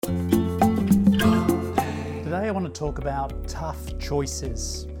I want to talk about tough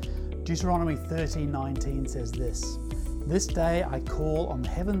choices. Deuteronomy 13:19 says this: "This day I call on the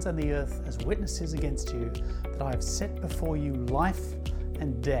heavens and the earth as witnesses against you, that I have set before you life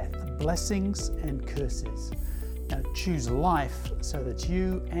and death, blessings and curses. Now choose life so that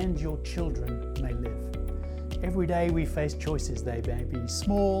you and your children may live." Every day we face choices. They may be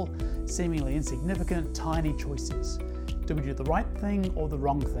small, seemingly insignificant, tiny choices. Do we do the right thing or the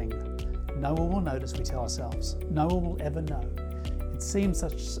wrong thing? No one will notice, we tell ourselves. No one will ever know. It seems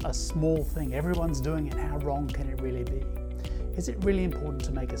such a small thing. Everyone's doing it. How wrong can it really be? Is it really important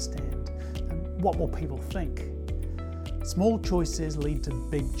to make a stand? And what will people think? Small choices lead to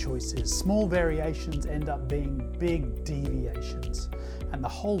big choices. Small variations end up being big deviations. And the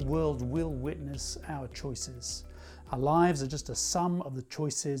whole world will witness our choices. Our lives are just a sum of the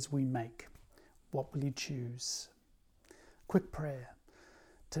choices we make. What will you choose? Quick prayer.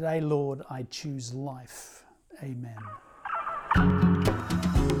 Today, Lord, I choose life. Amen.